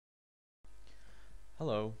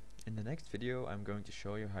Hello, in the next video I'm going to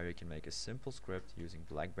show you how you can make a simple script using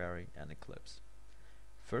BlackBerry and Eclipse.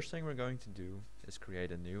 First thing we're going to do is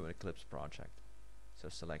create a new Eclipse project. So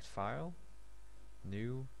select File,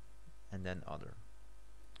 New, and then Other.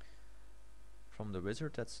 From the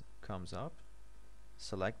wizard that comes up,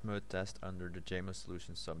 select M-eux Test under the Jamo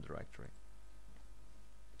Solutions subdirectory.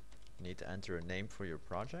 You need to enter a name for your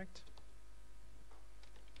project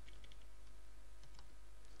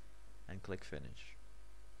and click Finish.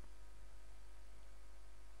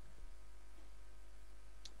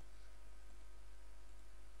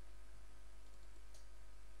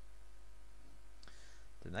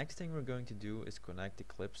 The next thing we're going to do is connect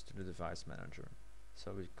Eclipse to the device manager.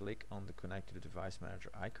 So we click on the Connect to the Device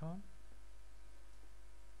Manager icon,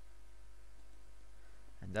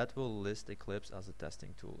 and that will list Eclipse as a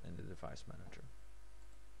testing tool in the device manager.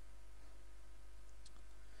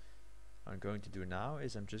 What I'm going to do now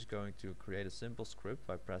is I'm just going to create a simple script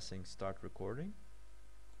by pressing Start Recording.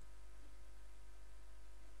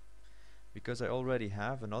 Because I already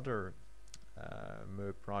have another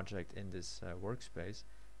M-eux project in this workspace,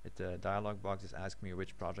 the dialog box is asking me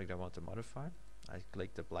which project I want to modify. I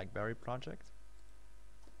click the BlackBerry project.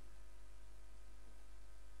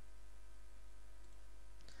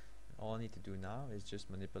 And all I need to do now is just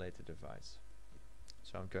manipulate the device.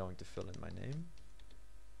 So I'm going to fill in my name.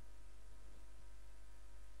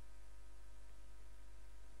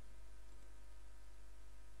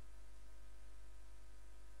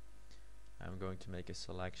 I'm going to make a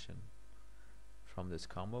selection from this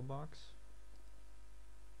combo box.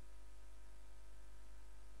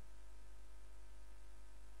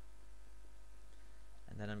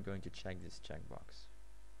 And then I'm going to check this checkbox.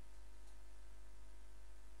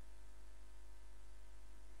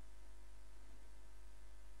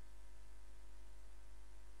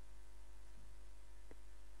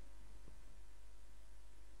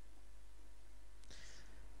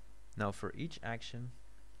 Now for each action,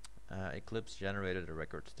 Eclipse generated a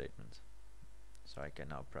record statement. So I can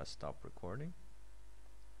now press Stop Recording.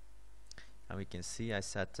 And we can see I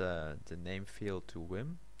set the name field to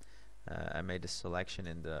Wim. I made a selection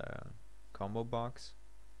in the combo box,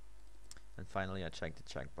 and finally I checked the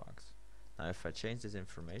checkbox. Now if I change this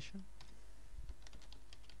information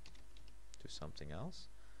to something else,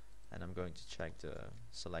 and I'm going to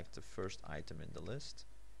select the first item in the list,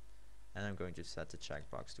 and I'm going to set the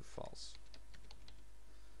checkbox to false.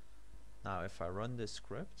 Now if I run this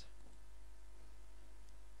script,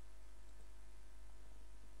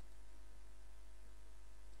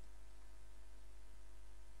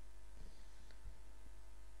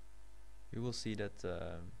 you will see that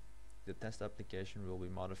the test application will be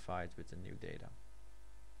modified with the new data.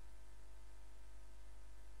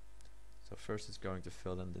 So first it's going to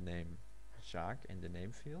fill in the name Jacques in the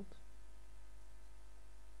name field.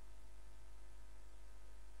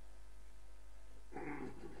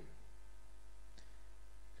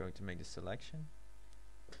 Going to make the selection,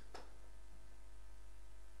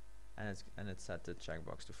 and it's set the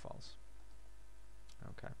checkbox to false.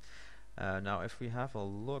 Okay. Now if we have a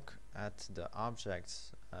look at the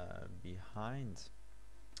objects behind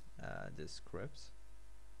this script,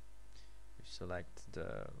 you select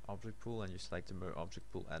the object pool and you select the M-eux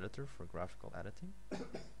object pool editor for graphical editing.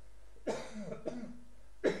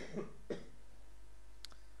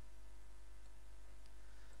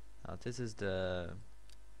 Now this is the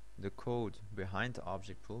code behind the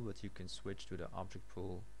object pool, but you can switch to the object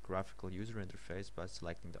pool graphical user interface by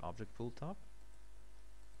selecting the object pool tab.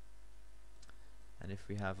 And if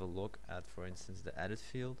we have a look at, for instance, the edit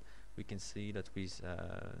field, we can see that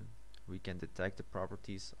we can detect the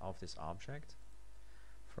properties of this object.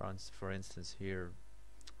 For instance, here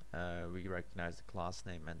we recognize the class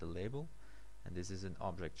name and the label, and this is an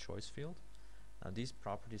object choice field. Now these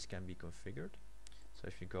properties can be configured. So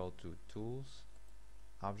if you go to Tools,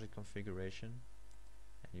 Object Configuration,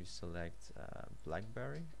 and you select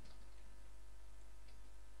BlackBerry,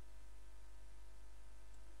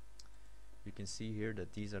 you can see here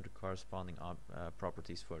that these are the corresponding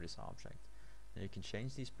properties for this object. Now you can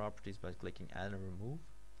change these properties by clicking Add and Remove,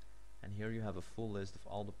 and here you have a full list of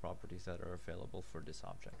all the properties that are available for this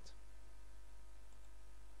object.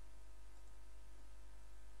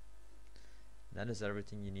 That is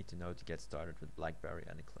everything you need to know to get started with BlackBerry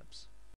and Eclipse.